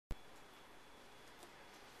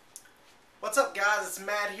it's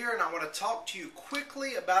Matt here, and I want to talk to you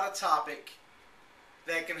quickly about a topic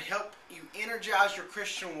that can help you energize your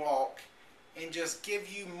Christian walk and just give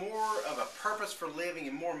you more of a purpose for living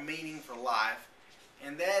and more meaning for life,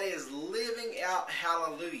 and that is living out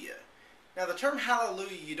hallelujah. Now, the term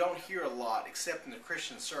hallelujah you don't hear a lot except in the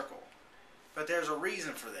Christian circle, but there's a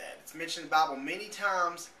reason for that. It's mentioned in the Bible many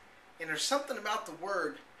times, and there's something about the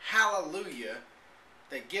word hallelujah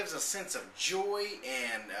that gives a sense of joy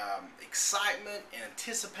and excitement and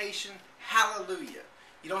anticipation. Hallelujah.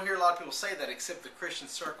 You don't hear a lot of people say that except the Christian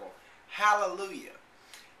circle. Hallelujah.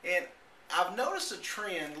 And I've noticed a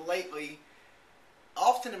trend lately,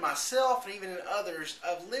 often in myself and even in others,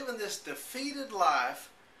 of living this defeated life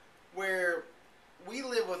where we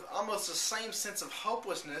live with almost the same sense of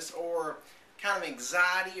hopelessness or kind of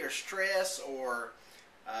anxiety or stress or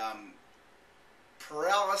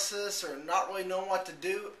paralysis or not really knowing what to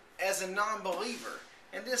do as a non-believer.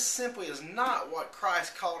 And this simply is not what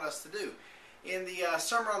Christ called us to do. In the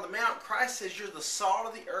Sermon on the Mount, Christ says you're the salt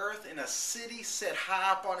of the earth in a city set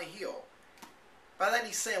high up on a hill. By that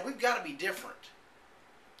he's saying we've got to be different.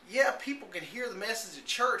 Yeah, people can hear the message at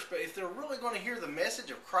church, but if they're really going to hear the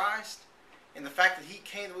message of Christ and the fact that he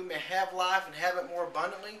came that we may have life and have it more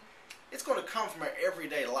abundantly, it's going to come from our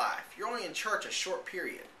everyday life. You're only in church a short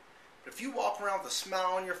period. But if you walk around with a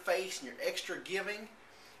smile on your face and you're extra giving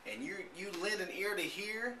and you lend an ear to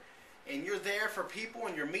hear and you're there for people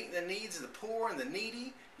and you're meeting the needs of the poor and the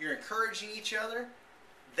needy, you're encouraging each other,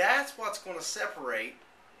 that's what's going to separate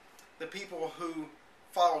the people who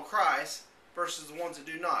follow Christ versus the ones that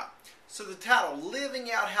do not. So the title,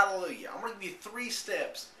 Living Out Hallelujah. I'm going to give you 3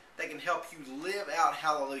 steps that can help you live out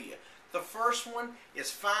hallelujah. The first one is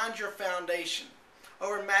find your foundation.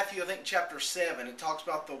 Over in Matthew, I think chapter 7, it talks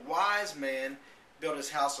about the wise man built his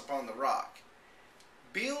house upon the rock.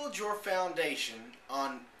 Build your foundation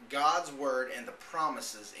on God's word and the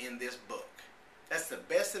promises in this book. That's the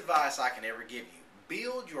best advice I can ever give you.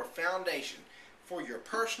 Build your foundation for your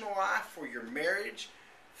personal life, for your marriage,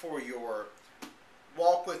 for your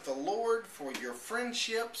walk with the Lord, for your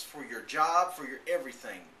friendships, for your job, for your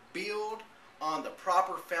everything. Build on the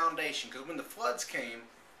proper foundation, because when the floods came,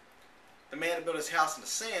 the man that built his house in the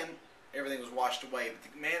sand, everything was washed away.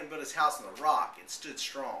 But the man that built his house on the rock, it stood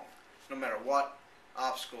strong. No matter what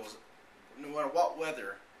obstacles, no matter what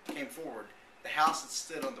weather came forward, the house that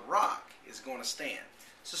stood on the rock is going to stand.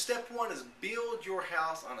 So step 1 is build your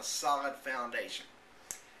house on a solid foundation.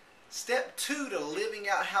 Step 2 to living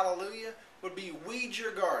out hallelujah would be weed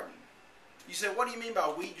your garden. You say, what do you mean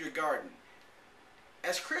by weed your garden?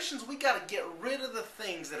 As Christians, we got to get rid of the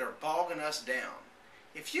things that are bogging us down.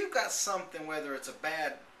 If you've got something, whether it's a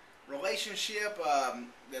bad relationship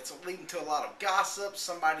that's leading to a lot of gossip,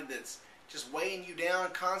 somebody that's just weighing you down,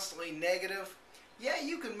 constantly negative, yeah,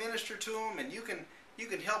 you can minister to them and you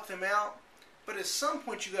can help them out. But at some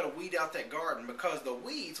point you got to weed out that garden, because the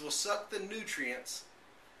weeds will suck the nutrients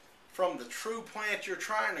from the true plant you're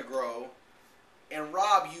trying to grow and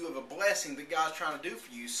rob you of a blessing that God's trying to do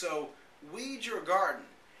for you. So weed your garden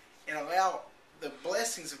and allow the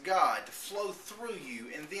blessings of God to flow through you,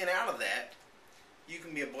 and then out of that you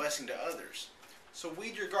can be a blessing to others. So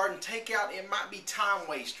weed your garden. Take out, it might be time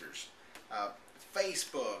wasters,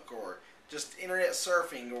 Facebook or just internet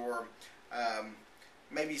surfing, or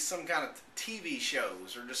maybe some kind of TV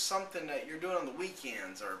shows, or just something that you're doing on the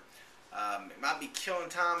weekends, or it might be killing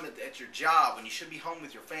time at your job when you should be home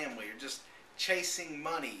with your family, or just chasing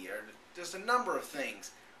money, or just a number of things.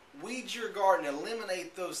 Weed your garden.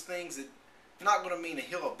 Eliminate those things that are not going to mean a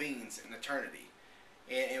hill of beans in eternity,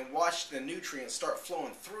 and watch the nutrients start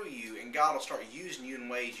flowing through you, and God will start using you in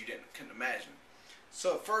ways you couldn't imagine.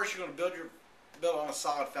 So first, you're going to build on a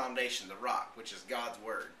solid foundation, the rock, which is God's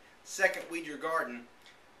word. Second, weed your garden.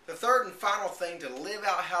 The third and final thing to live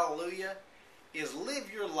out hallelujah is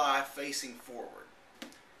live your life facing forward.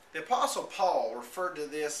 The Apostle Paul referred to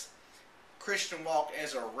this Christian walk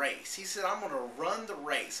as a race. He said, I'm going to run the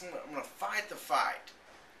race. I'm going to fight the fight.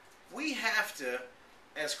 We have to,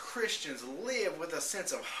 as Christians, live with a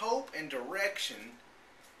sense of hope and direction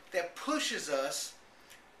that pushes us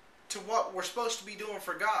to what we're supposed to be doing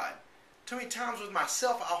for God. Too many times with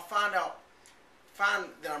myself, I'll find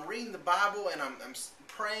that I'm reading the Bible and I'm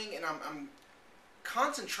praying and I'm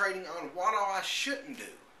concentrating on what all I shouldn't do.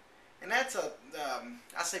 And that's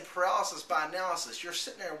I say paralysis by analysis. You're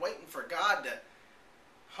sitting there waiting for God to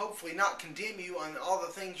hopefully not condemn you on all the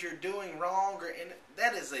things you're doing wrong. And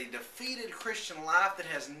that is a defeated Christian life that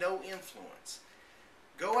has no influence.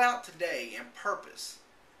 Go out today and purpose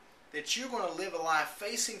that you're going to live a life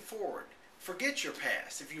facing forward. Forget your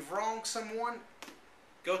past. If you've wronged someone,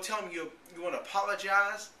 go tell them you want to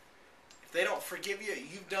apologize. If they don't forgive you,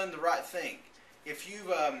 you've done the right thing. If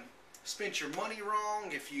you've spent your money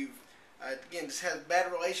wrong, if you've, again, just had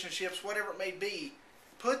bad relationships, whatever it may be,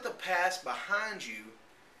 put the past behind you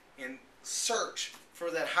and search for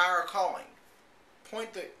that higher calling.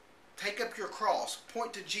 Take up your cross,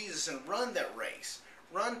 point to Jesus, and run that race.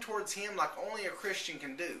 Run towards Him like only a Christian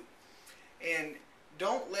can do. And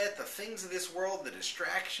don't let the things of this world, the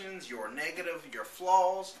distractions, your negative, your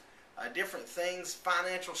flaws, different things,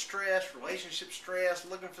 financial stress, relationship stress,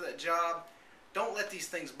 looking for that job, don't let these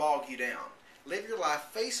things bog you down. Live your life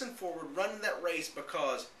facing forward, running that race,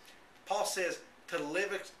 because Paul says to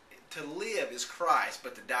live is Christ,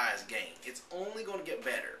 but to die is gain. It's only going to get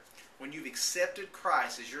better when you've accepted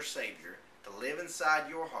Christ as your Savior to live inside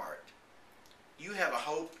your heart. You have a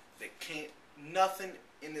hope that nothing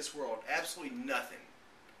in this world, absolutely nothing,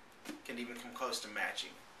 can even come close to matching.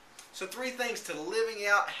 So 3 things to living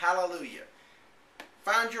out hallelujah.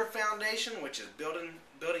 Find your foundation, which is building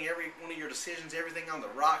every one of your decisions, everything on the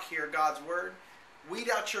rock here, God's Word. Weed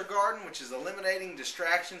out your garden, which is eliminating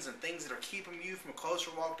distractions and things that are keeping you from a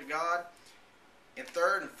closer walk to God. And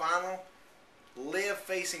third and final, live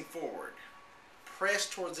facing forward. Press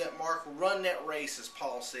towards that mark, run that race, as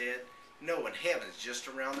Paul said, knowing heaven is just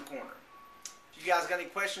around the corner. If you guys got any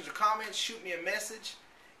questions or comments, shoot me a message.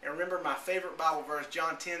 And remember, my favorite Bible verse,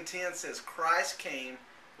 John 10:10, says, Christ came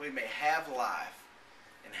we may have life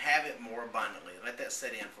and have it more abundantly. Let that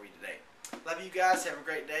set in for you today. Love you guys. Have a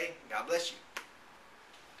great day. God bless you.